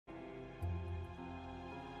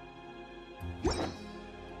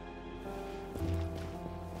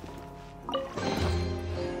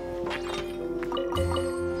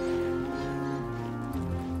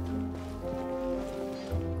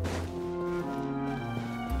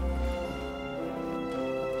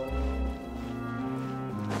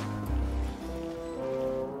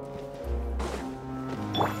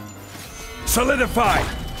Solidify!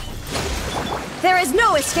 There is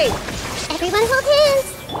no escape! Everyone hold hands!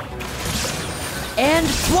 And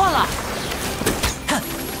voila!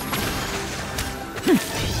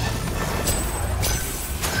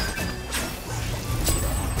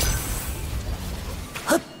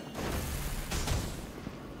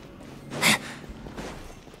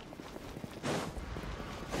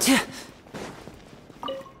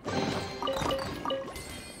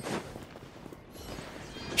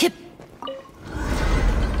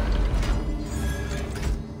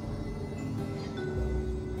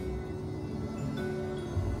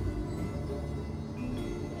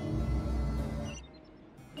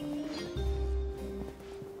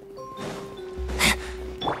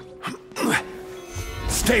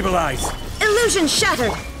 Stabilize! Illusion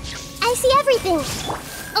shattered! I see everything!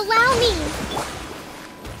 Allow me!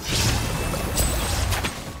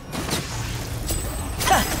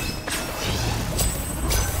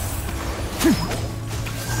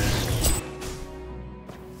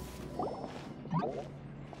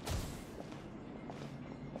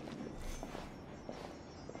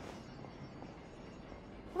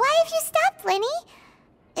 Why have you stopped, Lenny?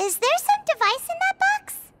 Is there some device in that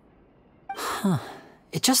box? Huh.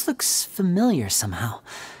 It just looks familiar somehow.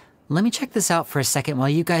 Let me check this out for a second while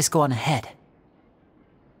you guys go on ahead.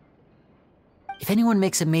 If anyone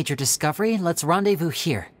makes a major discovery, let's rendezvous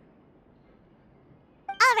here.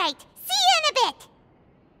 All right, see you in a bit!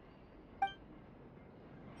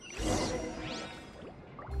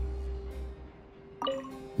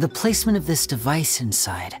 The placement of this device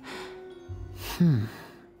inside.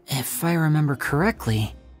 If I remember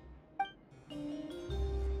correctly...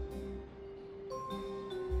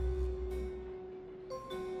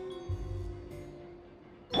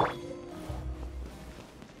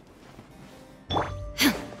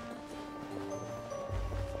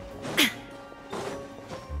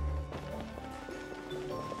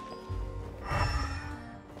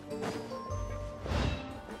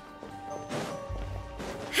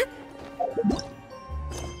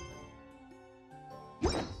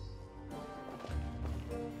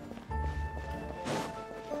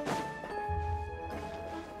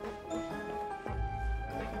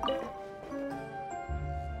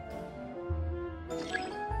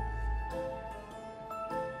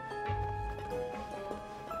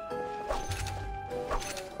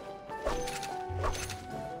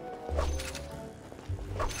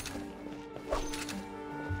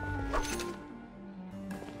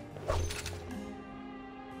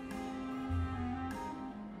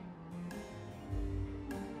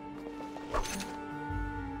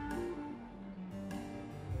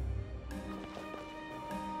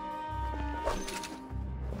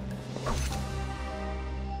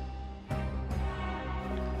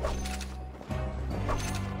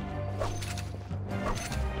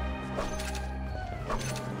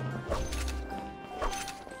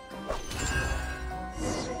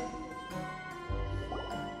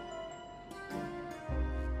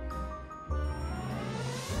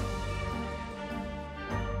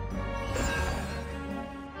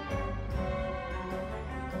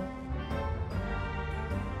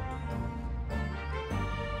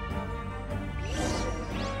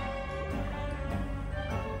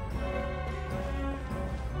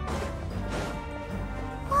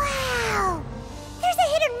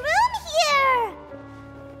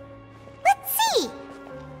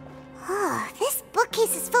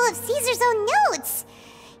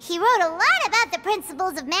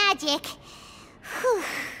 Principles of magic. Whew.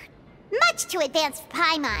 Much too advanced for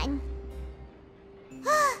Paimon.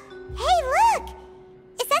 Hey, look!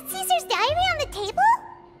 Is that Caesar's diary on the table?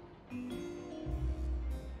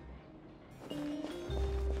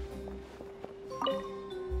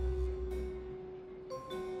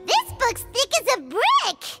 This book's thick as a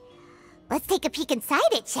brick! Let's take a peek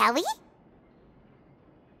inside it, shall we?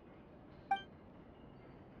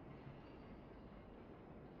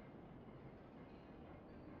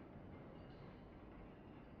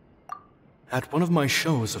 At one of my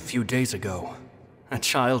shows a few days ago, a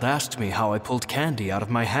child asked me how I pulled candy out of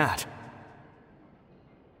my hat.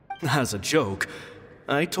 As a joke,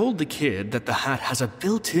 I told the kid that the hat has a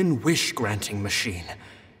built-in wish-granting machine.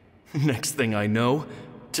 Next thing I know,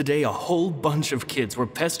 today a whole bunch of kids were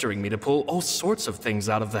pestering me to pull all sorts of things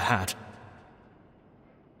out of the hat.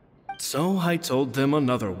 So I told them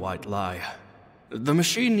another white lie. The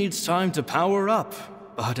machine needs time to power up,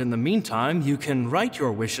 but in the meantime, you can write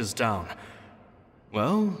your wishes down.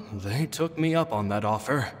 Well, they took me up on that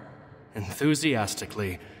offer,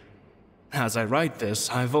 enthusiastically. As I write this,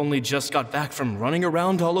 I've only just got back from running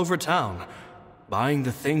around all over town, buying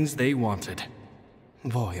the things they wanted.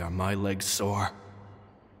 Boy, are my legs sore.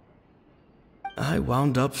 I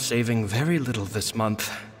wound up saving very little this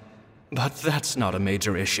month. But that's not a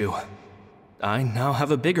major issue. I now have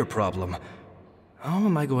a bigger problem. How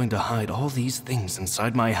am I going to hide all these things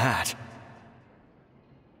inside my hat?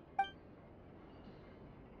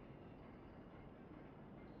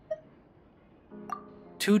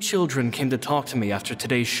 Two children came to talk to me after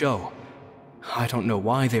today's show. I don't know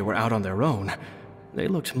why they were out on their own. They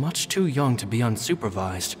looked much too young to be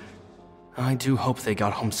unsupervised. I do hope they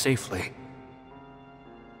got home safely.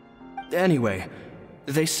 Anyway,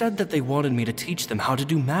 they said that they wanted me to teach them how to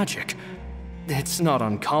do magic. It's not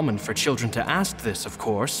uncommon for children to ask this, of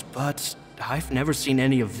course, but I've never seen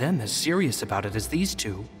any of them as serious about it as these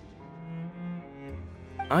two.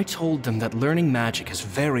 I told them that learning magic is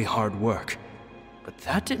very hard work, but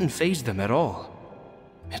that didn't faze them at all.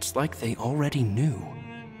 It's like they already knew.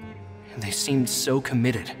 And they seemed so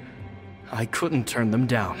committed. I couldn't turn them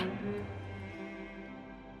down.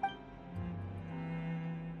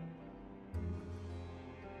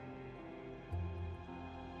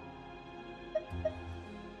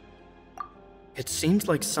 It seems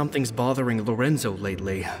like something's bothering Lorenzo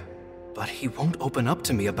lately, but he won't open up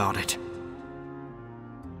to me about it.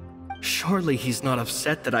 Surely he's not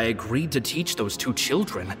upset that I agreed to teach those two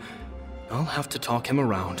children. I'll have to talk him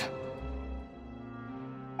around.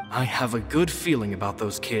 I have a good feeling about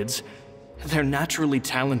those kids. They're naturally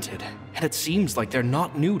talented, and it seems like they're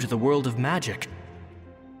not new to the world of magic.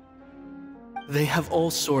 They have all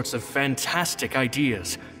sorts of fantastic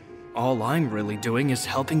ideas. All I'm really doing is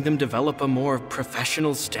helping them develop a more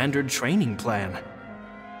professional standard training plan.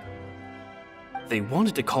 They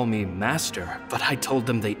wanted to call me Master, but I told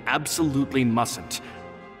them they absolutely mustn't.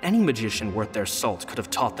 Any magician worth their salt could have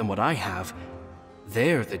taught them what I have.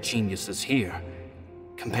 They're the geniuses here.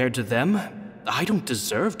 Compared to them, I don't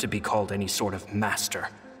deserve to be called any sort of master.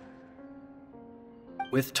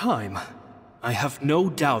 With time, I have no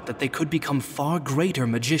doubt that they could become far greater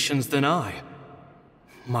magicians than I.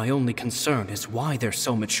 My only concern is why they're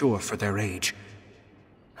so mature for their age.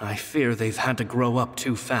 I fear they've had to grow up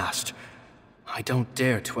too fast. I don't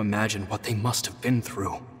dare to imagine what they must have been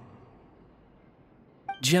through.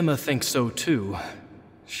 Gemma thinks so too.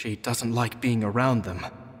 She doesn't like being around them.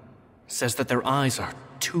 Says that their eyes are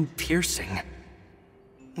too piercing.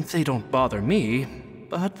 They don't bother me,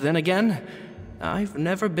 but then again, I've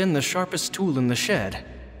never been the sharpest tool in the shed.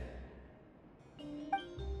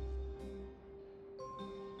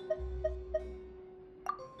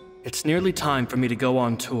 It's nearly time for me to go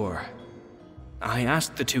on tour. I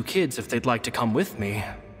asked the two kids if they'd like to come with me,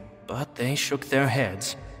 but they shook their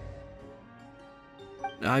heads.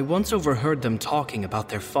 I once overheard them talking about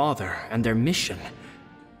their father and their mission.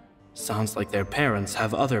 Sounds like their parents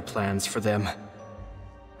have other plans for them.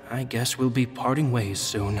 I guess we'll be parting ways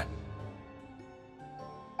soon.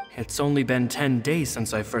 It's only been 10 days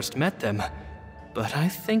since I first met them, but I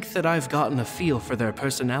think that I've gotten a feel for their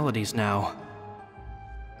personalities now.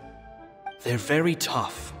 They're very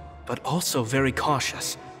tough, but also very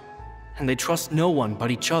cautious, and they trust no one but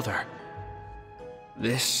each other.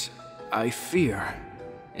 This, I fear,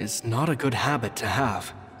 is not a good habit to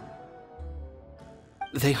have.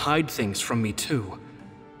 They hide things from me too.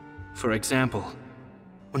 For example,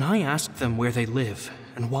 when I asked them where they live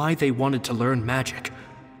and why they wanted to learn magic,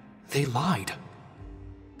 they lied.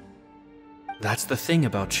 That's the thing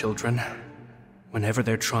about children. Whenever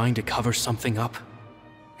they're trying to cover something up,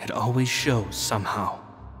 it always shows somehow.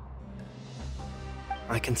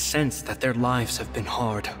 I can sense that their lives have been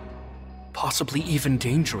hard, possibly even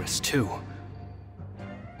dangerous too.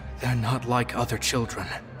 They're not like other children.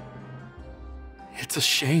 It's a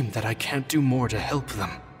shame that I can't do more to help them.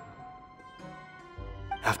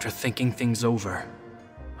 After thinking things over,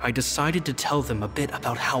 I decided to tell them a bit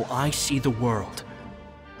about how I see the world.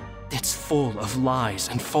 It's full of lies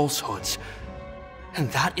and falsehoods, and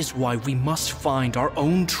that is why we must find our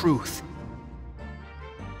own truth.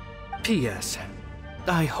 P.S.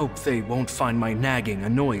 I hope they won't find my nagging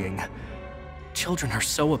annoying. Children are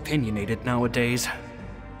so opinionated nowadays.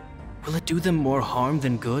 Will it do them more harm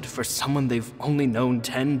than good for someone they've only known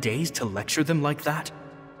 10 days to lecture them like that?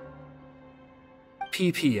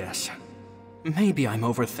 P.P.S. Maybe I'm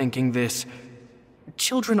overthinking this.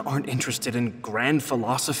 Children aren't interested in grand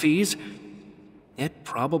philosophies. It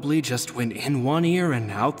probably just went in one ear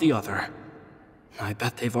and out the other. I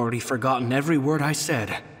bet they've already forgotten every word I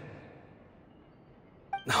said.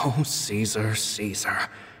 Oh, Caesar, Caesar.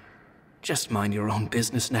 Just mind your own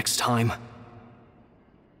business next time.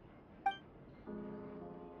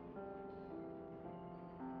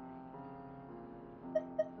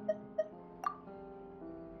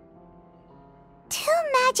 Two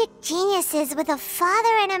magic geniuses with a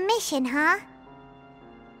father and a mission, huh?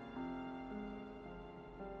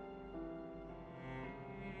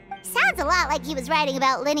 Sounds a lot like he was writing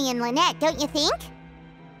about Linny and Lynette, don't you think?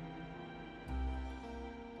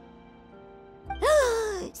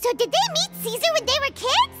 So did they meet Caesar when they were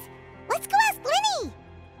kids? Let's go ask Linny!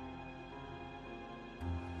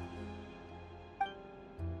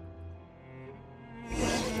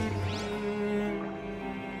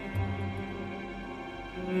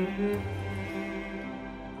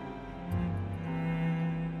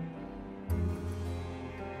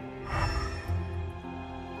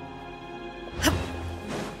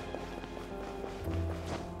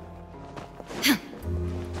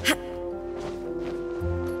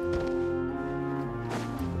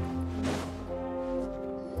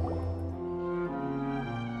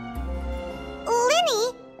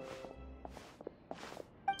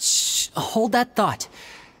 Hold that thought.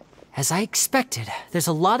 As I expected, there's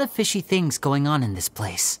a lot of fishy things going on in this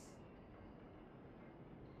place.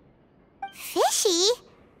 Fishy?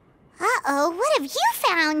 Uh-oh, what have you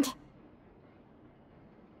found?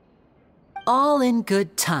 All in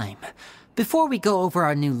good time. Before we go over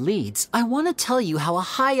our new leads, I want to tell you how a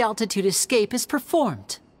high-altitude escape is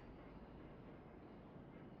performed.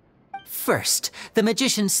 First, the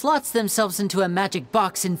magician slots themselves into a magic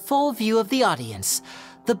box in full view of the audience.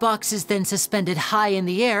 The box is then suspended high in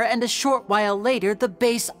the air, and a short while later, the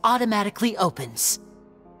base automatically opens.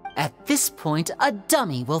 At this point, a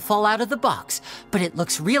dummy will fall out of the box, but it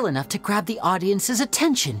looks real enough to grab the audience's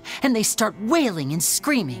attention, and they start wailing and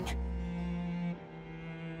screaming.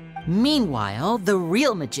 Meanwhile, the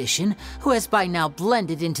real magician, who has by now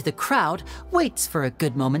blended into the crowd, waits for a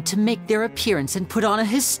good moment to make their appearance and put on a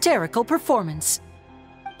hysterical performance.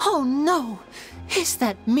 Oh no! Is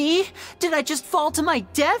that me? Did I just fall to my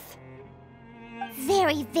death?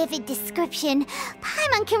 Very vivid description.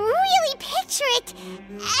 Paimon can really picture it.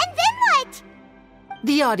 And then what?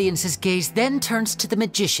 The audience's gaze then turns to the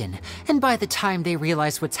magician, and by the time they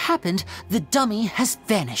realize what's happened, the dummy has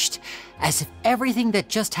vanished, as if everything that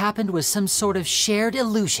just happened was some sort of shared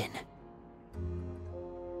illusion.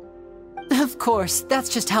 Of course, that's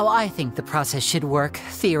just how I think the process should work,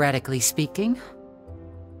 theoretically speaking.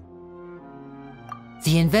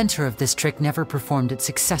 The inventor of this trick never performed it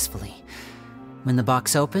successfully. When the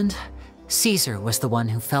box opened, Caesar was the one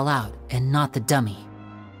who fell out, and not the dummy.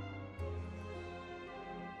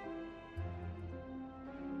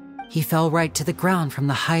 He fell right to the ground from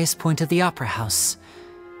the highest point of the opera house.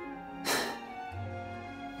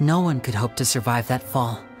 No one could hope to survive that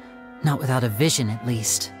fall, not without a vision at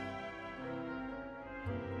least.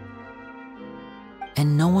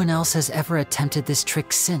 And no one else has ever attempted this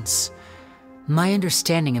trick since. My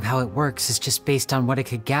understanding of how it works is just based on what I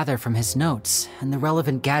could gather from his notes and the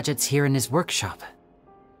relevant gadgets here in his workshop.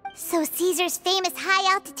 So Caesar's famous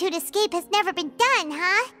high-altitude escape has never been done,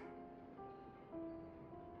 huh?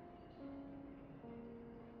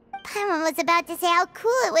 Paimon was about to say how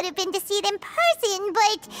cool it would have been to see it in person,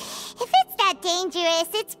 but if it's that dangerous,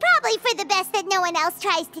 it's probably for the best that no one else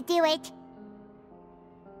tries to do it.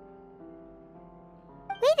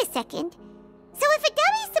 Wait a second. So if a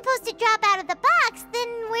dummy's supposed to drop out of the box, then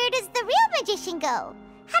where does the real magician go?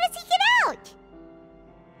 How does he get out?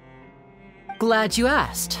 Glad you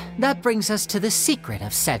asked. That brings us to the secret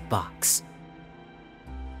of said box.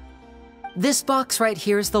 This box right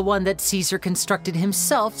here is the one that Caesar constructed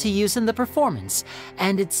himself to use in the performance,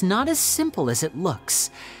 and it's not as simple as it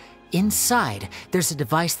looks. Inside, there's a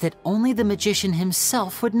device that only the magician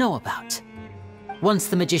himself would know about. Once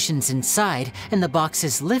the magician's inside and the box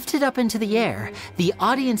is lifted up into the air, the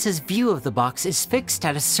audience's view of the box is fixed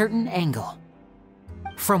at a certain angle.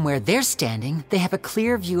 From where they're standing, they have a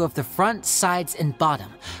clear view of the front, sides, and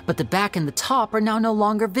bottom, but the back and the top are now no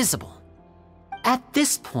longer visible. At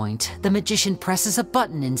this point, the magician presses a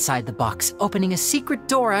button inside the box, opening a secret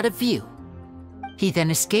door out of view. He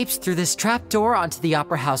then escapes through this trapdoor onto the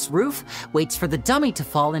opera house roof, waits for the dummy to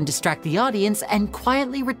fall and distract the audience, and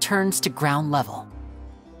quietly returns to ground level.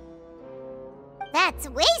 That's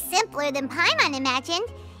way simpler than Paimon imagined.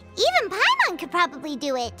 Even Paimon could probably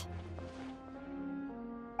do it.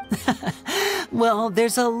 Well,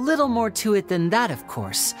 there's a little more to it than that, of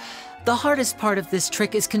course. The hardest part of this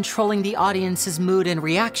trick is controlling the audience's mood and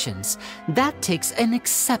reactions. That takes an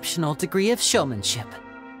exceptional degree of showmanship.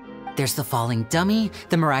 There's the falling dummy,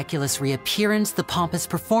 the miraculous reappearance, the pompous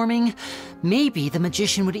performing. Maybe the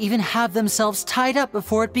magician would even have themselves tied up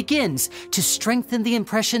before it begins to strengthen the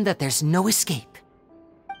impression that there's no escape.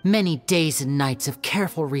 Many days and nights of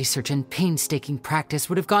careful research and painstaking practice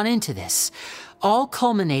would have gone into this, all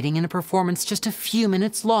culminating in a performance just a few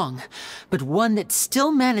minutes long, but one that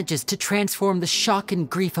still manages to transform the shock and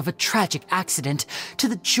grief of a tragic accident to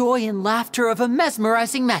the joy and laughter of a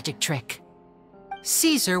mesmerizing magic trick.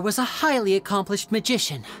 Caesar was a highly accomplished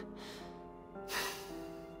magician.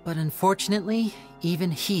 But unfortunately,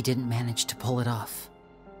 even he didn't manage to pull it off.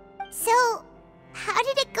 So, how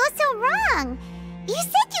did it go so wrong? You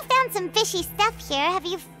said you found some fishy stuff here. Have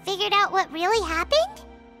you figured out what really happened?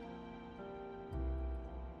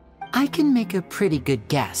 I can make a pretty good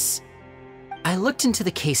guess. I looked into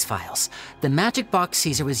the case files. The magic box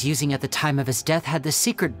Caesar was using at the time of his death had the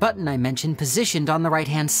secret button I mentioned positioned on the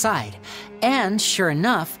right-hand side. And, sure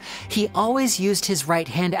enough, he always used his right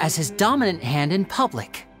hand as his dominant hand in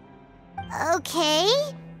public. Okay.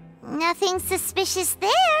 Nothing suspicious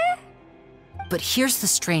there. But here's the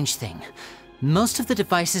strange thing. Most of the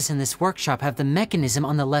devices in this workshop have the mechanism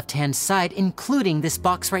on the left-hand side, including this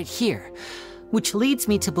box right here, which leads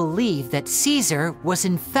me to believe that Caesar was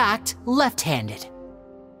in fact left-handed.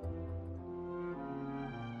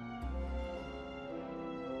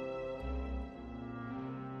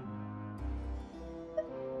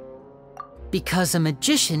 Because a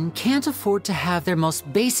magician can't afford to have their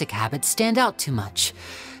most basic habits stand out too much.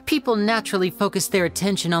 People naturally focus their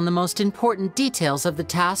attention on the most important details of the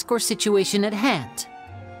task or situation at hand.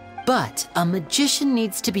 But a magician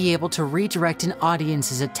needs to be able to redirect an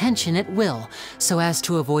audience's attention at will so as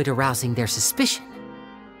to avoid arousing their suspicion.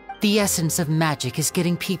 The essence of magic is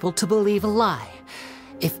getting people to believe a lie.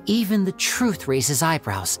 If even the truth raises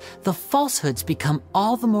eyebrows, the falsehoods become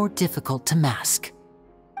all the more difficult to mask.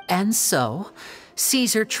 And so,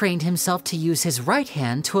 Caesar trained himself to use his right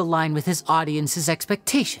hand to align with his audience's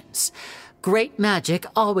expectations. Great magic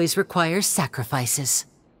always requires sacrifices.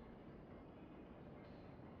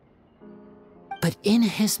 But in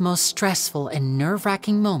his most stressful and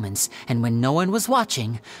nerve-wracking moments, and when no one was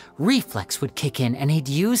watching, reflex would kick in and he'd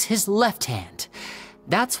use his left hand.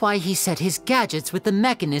 That's why he set his gadgets with the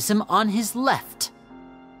mechanism on his left.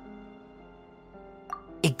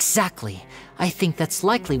 Exactly. I think that's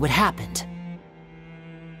likely what happened.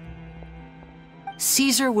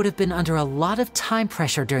 Caesar would have been under a lot of time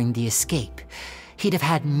pressure during the escape. He'd have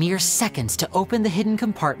had mere seconds to open the hidden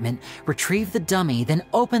compartment, retrieve the dummy, then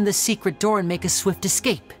open the secret door and make a swift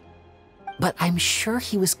escape. But I'm sure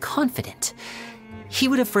he was confident. He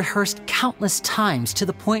would have rehearsed countless times to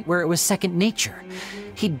the point where it was second nature.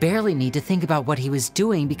 He'd barely need to think about what he was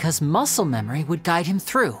doing because muscle memory would guide him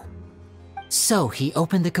through. So he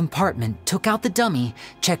opened the compartment, took out the dummy,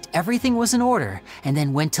 checked everything was in order, and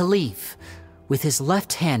then went to leave. With his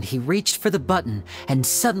left hand, he reached for the button, and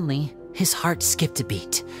suddenly, his heart skipped a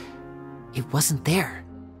beat. It wasn't there.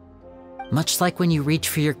 Much like when you reach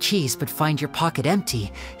for your keys but find your pocket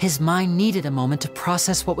empty, his mind needed a moment to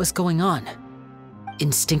process what was going on.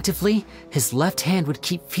 Instinctively, his left hand would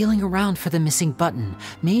keep feeling around for the missing button,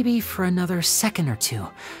 maybe for another second or two,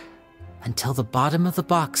 until the bottom of the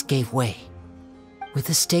box gave way. With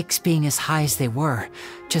the stakes being as high as they were,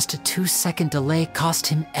 just a 2-second delay cost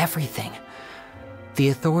him everything. The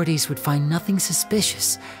authorities would find nothing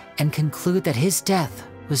suspicious and conclude that his death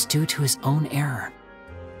was due to his own error.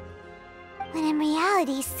 When in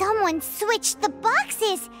reality, someone switched the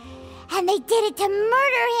boxes, and they did it to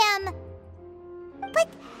murder him. But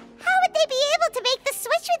how would they be able to make the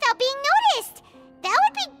switch without being noticed? That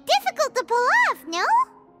would be difficult to pull off, no?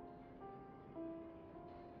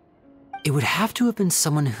 It would have to have been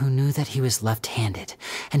someone who knew that he was left-handed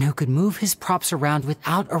and who could move his props around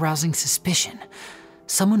without arousing suspicion.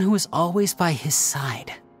 Someone who was always by his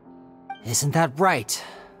side. Isn't that right,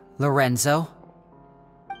 Lorenzo?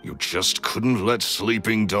 You just couldn't let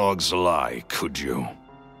sleeping dogs lie, could you?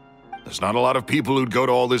 There's not a lot of people who'd go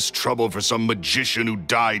to all this trouble for some magician who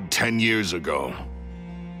died 10 years ago.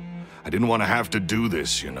 I didn't want to have to do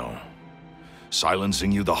this, you know.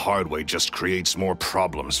 Silencing you the hard way just creates more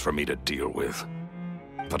problems for me to deal with.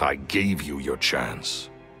 But I gave you your chance.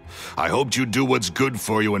 I hoped you'd do what's good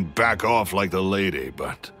for you and back off like the lady,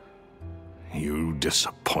 but you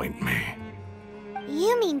disappoint me.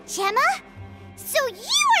 You mean Gemma? So you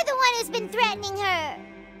are the one who's been threatening her!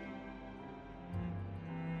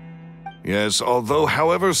 Yes, although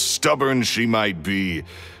however stubborn she might be,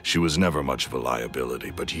 she was never much of a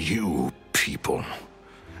liability. But you people,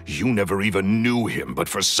 you never even knew him, but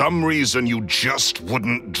for some reason you just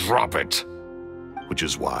wouldn't drop it. Which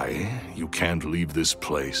is why you can't leave this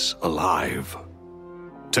place alive.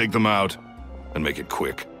 Take them out, and make it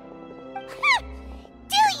quick.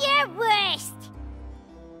 Do your worst!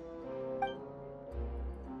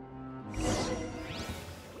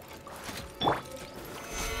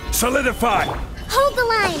 Solidify! Hold the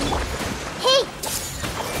line! Hey!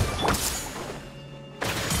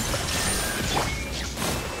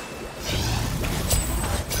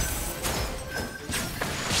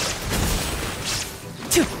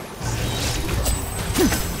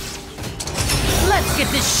 Let's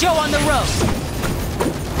get this show on the road!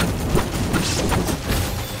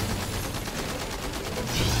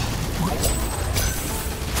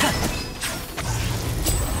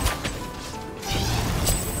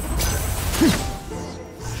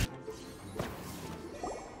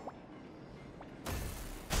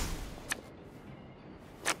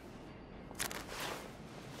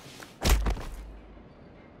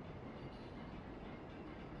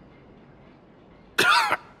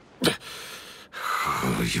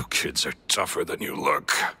 You kids are tougher than you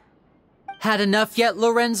look. Had enough yet,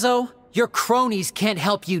 Lorenzo? Your cronies can't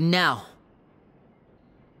help you now.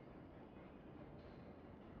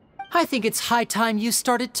 I think it's high time you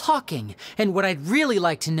started talking, and what I'd really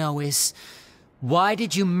like to know is, why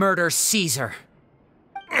did you murder Caesar?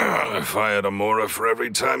 If I had a Mora for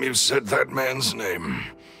every time you said that man's name.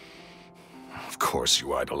 Of course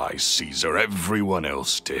you idolized Caesar, everyone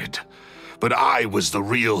else did. But I was the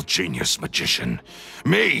real genius magician.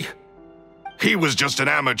 Me! He was just an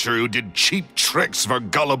amateur who did cheap tricks for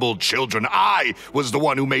gullible children. I was the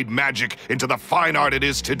one who made magic into the fine art it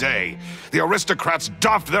is today. The aristocrats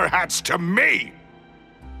doffed their hats to me!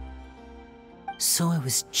 So it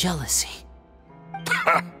was jealousy.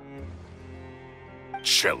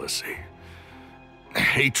 Jealousy.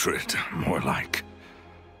 Hatred, more like.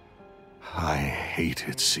 I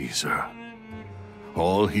hated Caesar.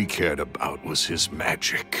 All he cared about was his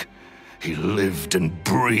magic. He lived and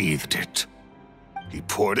breathed it. He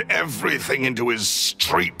poured everything into his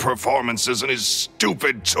street performances and his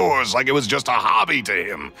stupid tours like it was just a hobby to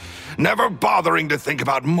him, never bothering to think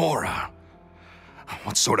about Mora.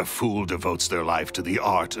 What sort of fool devotes their life to the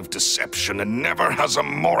art of deception and never has a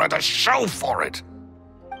Mora to show for it?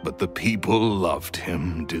 But the people loved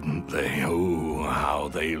him, didn't they? Oh, how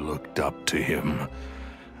they looked up to him.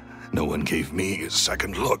 No one gave me a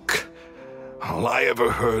second look. All I ever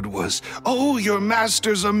heard was, "Oh, your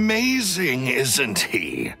master's amazing, isn't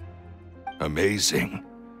he?" Amazing?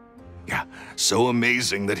 Yeah, so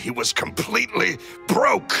amazing that he was completely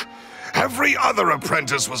broke. Every other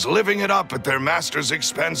apprentice was living it up at their master's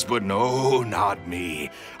expense, but no, not me.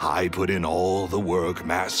 I put in all the work,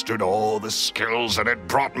 mastered all the skills, and it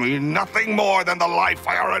brought me nothing more than the life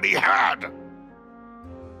I already had.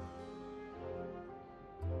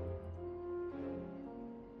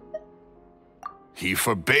 He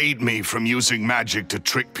forbade me from using magic to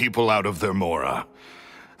trick people out of their Mora.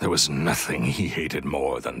 There was nothing he hated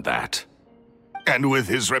more than that. And with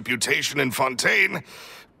his reputation in Fontaine,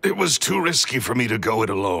 it was too risky for me to go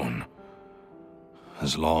it alone.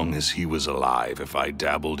 As long as he was alive, if I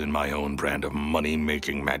dabbled in my own brand of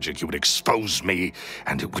money-making magic, he would expose me,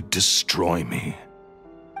 and it would destroy me.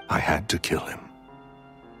 I had to kill him.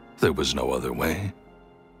 There was no other way.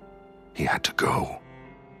 He had to go.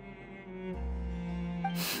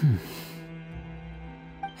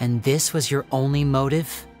 And this was your only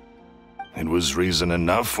motive? It was reason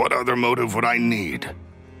enough. What other motive would I need?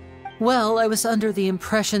 Well, I was under the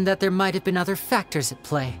impression that there might have been other factors at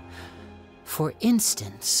play. For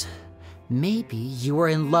instance, maybe you were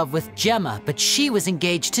in love with Gemma, but she was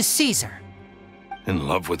engaged to Caesar. In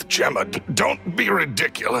love with Gemma? Don't be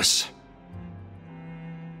ridiculous.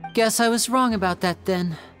 Guess I was wrong about that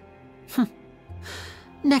then.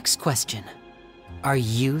 Next question. Are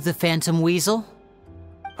you the Phantom Weasel?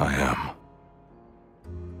 I am.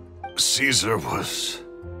 Caesar was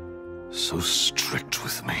so strict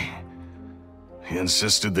with me. He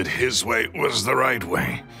insisted that his way was the right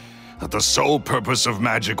way, that the sole purpose of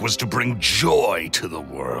magic was to bring joy to the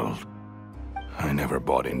world. I never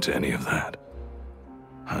bought into any of that.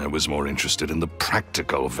 I was more interested in the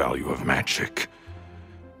practical value of magic.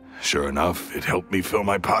 Sure enough, it helped me fill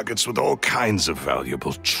my pockets with all kinds of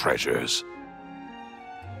valuable treasures.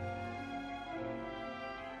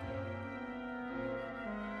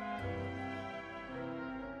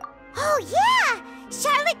 Oh, yeah!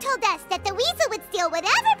 Charlotte told us that the weasel would steal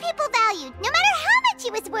whatever people valued, no matter how much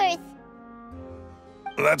it was worth.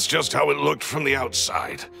 That's just how it looked from the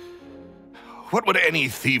outside. What would any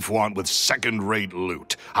thief want with second-rate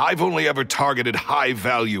loot? I've only ever targeted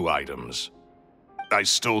high-value items. I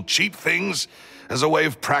stole cheap things as a way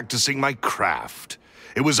of practicing my craft.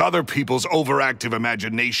 It was other people's overactive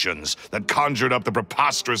imaginations that conjured up the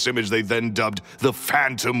preposterous image they then dubbed the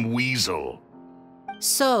Phantom Weasel.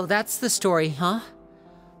 So that's the story, huh?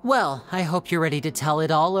 Well, I hope you're ready to tell it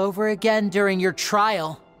all over again during your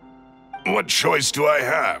trial. What choice do I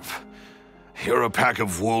have? You're a pack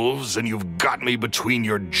of wolves, and you've got me between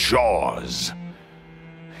your jaws.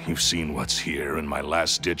 You've seen what's here, and my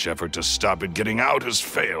last-ditch effort to stop it getting out has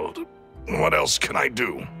failed. What else can I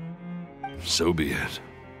do? So be it.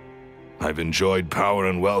 I've enjoyed power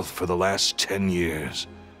and wealth for the last 10 years,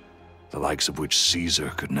 the likes of which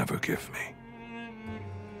Caesar could never give me.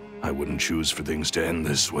 I wouldn't choose for things to end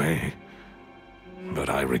this way, but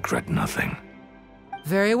I regret nothing.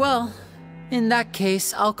 Very well. In that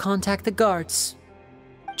case, I'll contact the guards.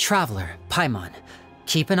 Traveler, Paimon,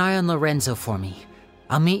 keep an eye on Lorenzo for me.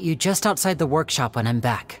 I'll meet you just outside the workshop when I'm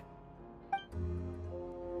back.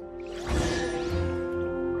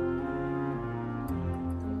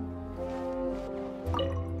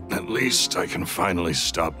 At least I can finally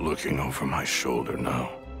stop looking over my shoulder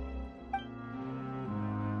now.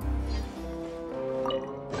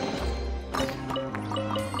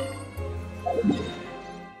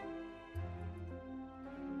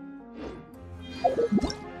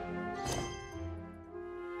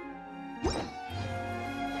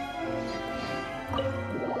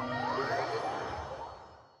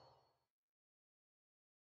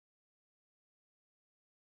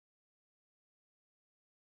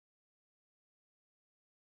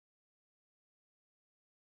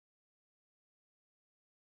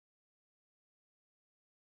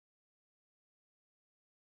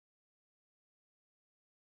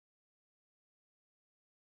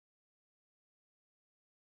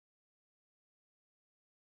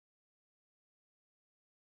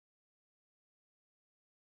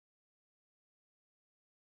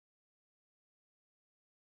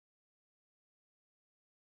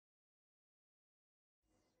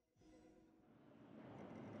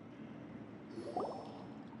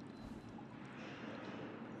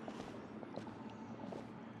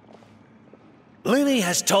 Lily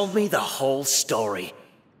has told me the whole story.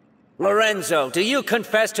 Lorenzo, do you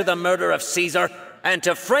confess to the murder of Caesar and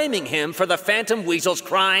to framing him for the Phantom Weasel's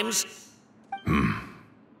crimes?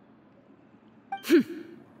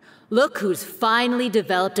 Look who's finally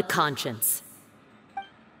developed a conscience.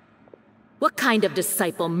 What kind of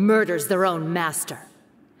disciple murders their own master?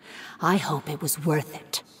 I hope it was worth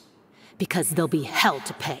it, because there'll be hell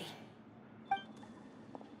to pay.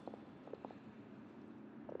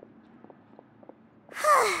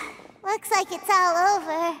 Looks like it's all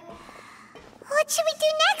over. What should we do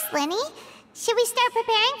next, Lenny? Should we start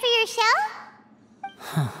preparing for your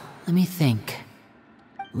show? Let me think.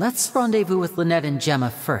 Let's rendezvous with Lynette and Gemma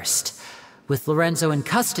first. With Lorenzo in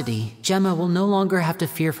custody, Gemma will no longer have to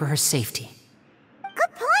fear for her safety.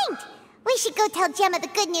 Good point. We should go tell Gemma the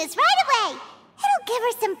good news right away. It'll give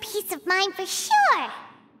her some peace of mind for sure.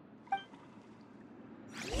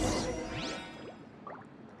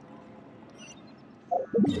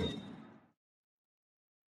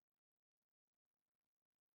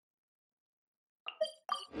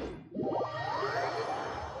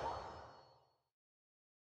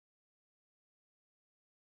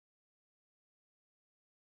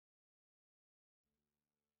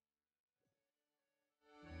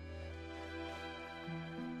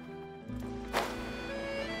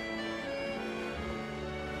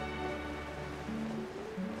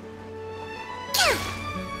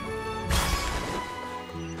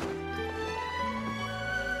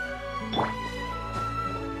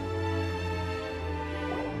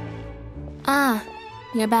 Ah,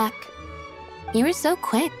 you're back. You were so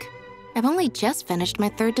quick. I've only just finished my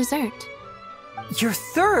third dessert. Your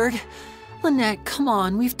third? Lynette, come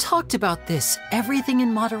on, we've talked about this. Everything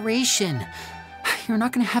in moderation. You're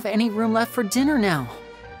not gonna have any room left for dinner now.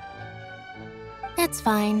 It's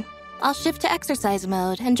fine. I'll shift to exercise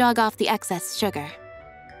mode and jog off the excess sugar.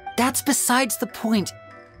 That's besides the point.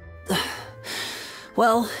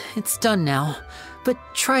 Well, it's done now, but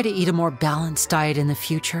try to eat a more balanced diet in the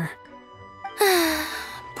future.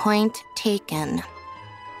 Point taken.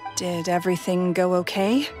 Did everything go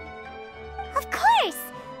okay? Of course!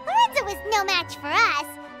 Lorenzo was no match for us.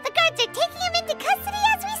 The guards are taking him into custody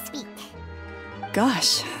as we speak.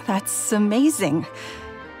 Gosh, that's amazing.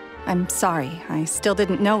 I'm sorry, I still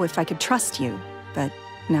didn't know if I could trust you, but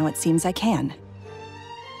now it seems I can.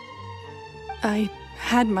 I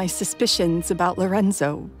had my suspicions about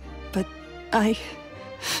Lorenzo, but I...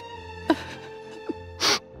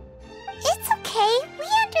 It's okay, we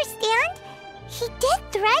understand. He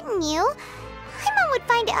did threaten you. Paimon would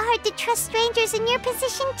find it hard to trust strangers in your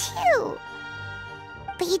position too.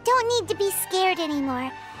 But you don't need to be scared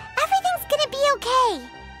anymore. Everything's gonna be okay.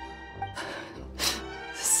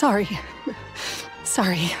 Sorry.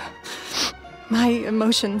 My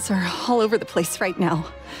emotions are all over the place right now.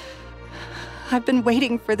 I've been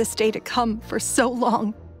waiting for this day to come for so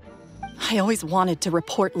long. I always wanted to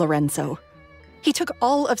report Lorenzo. He took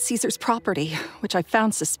all of Caesar's property, which I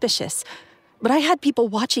found suspicious, but I had people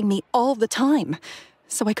watching me all the time,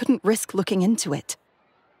 so I couldn't risk looking into it.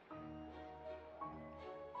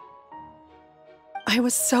 I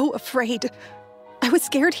was so afraid. I was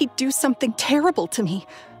scared he'd do something terrible to me,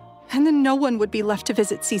 and then no one would be left to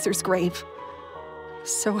visit Caesar's grave.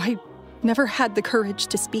 So I never had the courage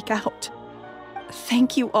to speak out.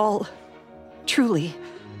 Thank you all. Truly.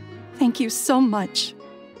 Thank you so much.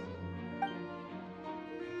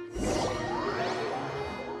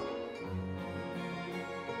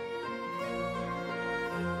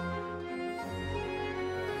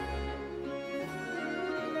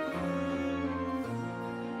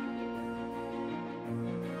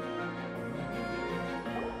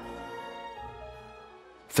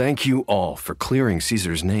 Thank you all for clearing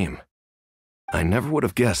Caesar's name. I never would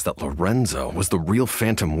have guessed that Lorenzo was the real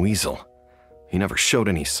Phantom Weasel. He never showed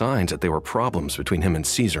any signs that there were problems between him and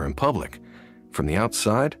Caesar in public. From the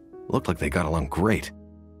outside, it looked like they got along great.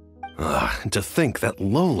 To think that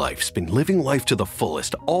lowlife's been living life to the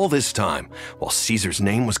fullest all this time while Caesar's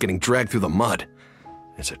name was getting dragged through the mud.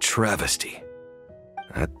 It's a travesty.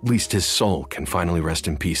 At least his soul can finally rest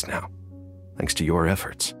in peace now, thanks to your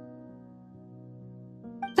efforts.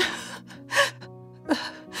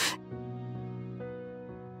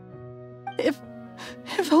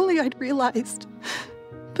 If only I'd realized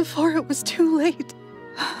before it was too late.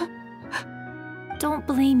 Don't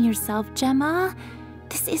blame yourself, Gemma.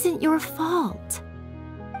 This isn't your fault.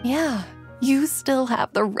 Yeah, you still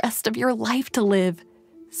have the rest of your life to live.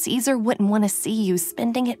 Caesar wouldn't want to see you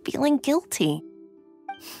spending it feeling guilty.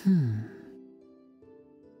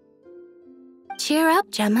 Cheer up,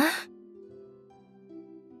 Gemma.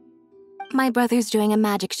 My brother's doing a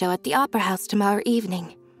magic show at the Opera House tomorrow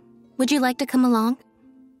evening. Would you like to come along?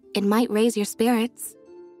 It might raise your spirits.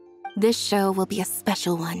 This show will be a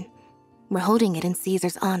special one. We're holding it in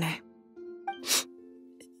Caesar's honor.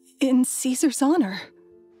 In Caesar's honor?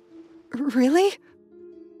 Really?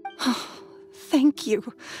 Oh, thank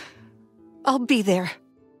you. I'll be there.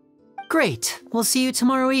 Great. We'll see you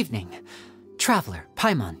tomorrow evening. Traveler,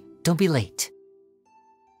 Paimon, don't be late.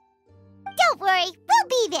 Don't worry, we'll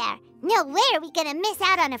be there. No way are we gonna miss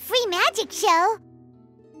out on a free magic show.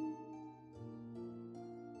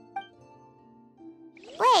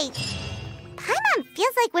 Wait, Paimon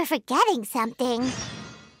feels like we're forgetting something.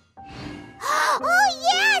 Oh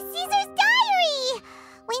yeah, Caesar's diary!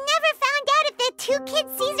 We never found out if the two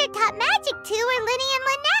kids Caesar taught magic to were Linny and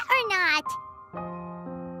Lynette or not.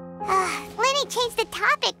 Linny changed the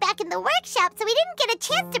topic back in the workshop, so we didn't get a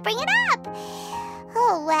chance to bring it up.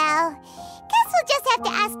 Oh well, guess we'll just have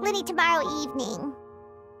to ask Linny tomorrow evening.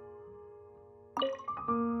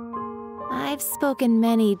 I've spoken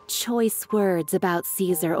many choice words about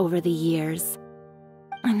Caesar over the years.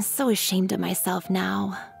 I'm so ashamed of myself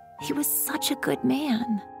now. He was such a good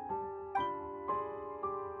man.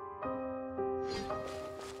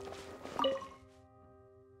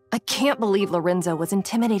 I can't believe Lorenzo was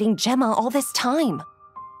intimidating Gemma all this time.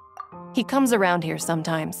 He comes around here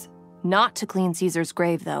sometimes. Not to clean Caesar's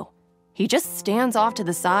grave, though. He just stands off to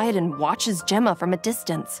the side and watches Gemma from a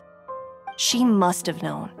distance. She must have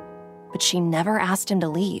known, but she never asked him to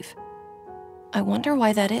leave. I wonder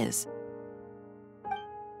why that is.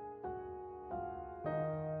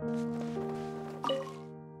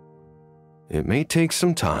 It may take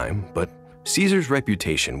some time, but Caesar's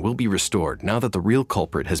reputation will be restored now that the real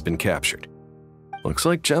culprit has been captured. Looks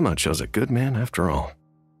like Gemma chose a good man after all.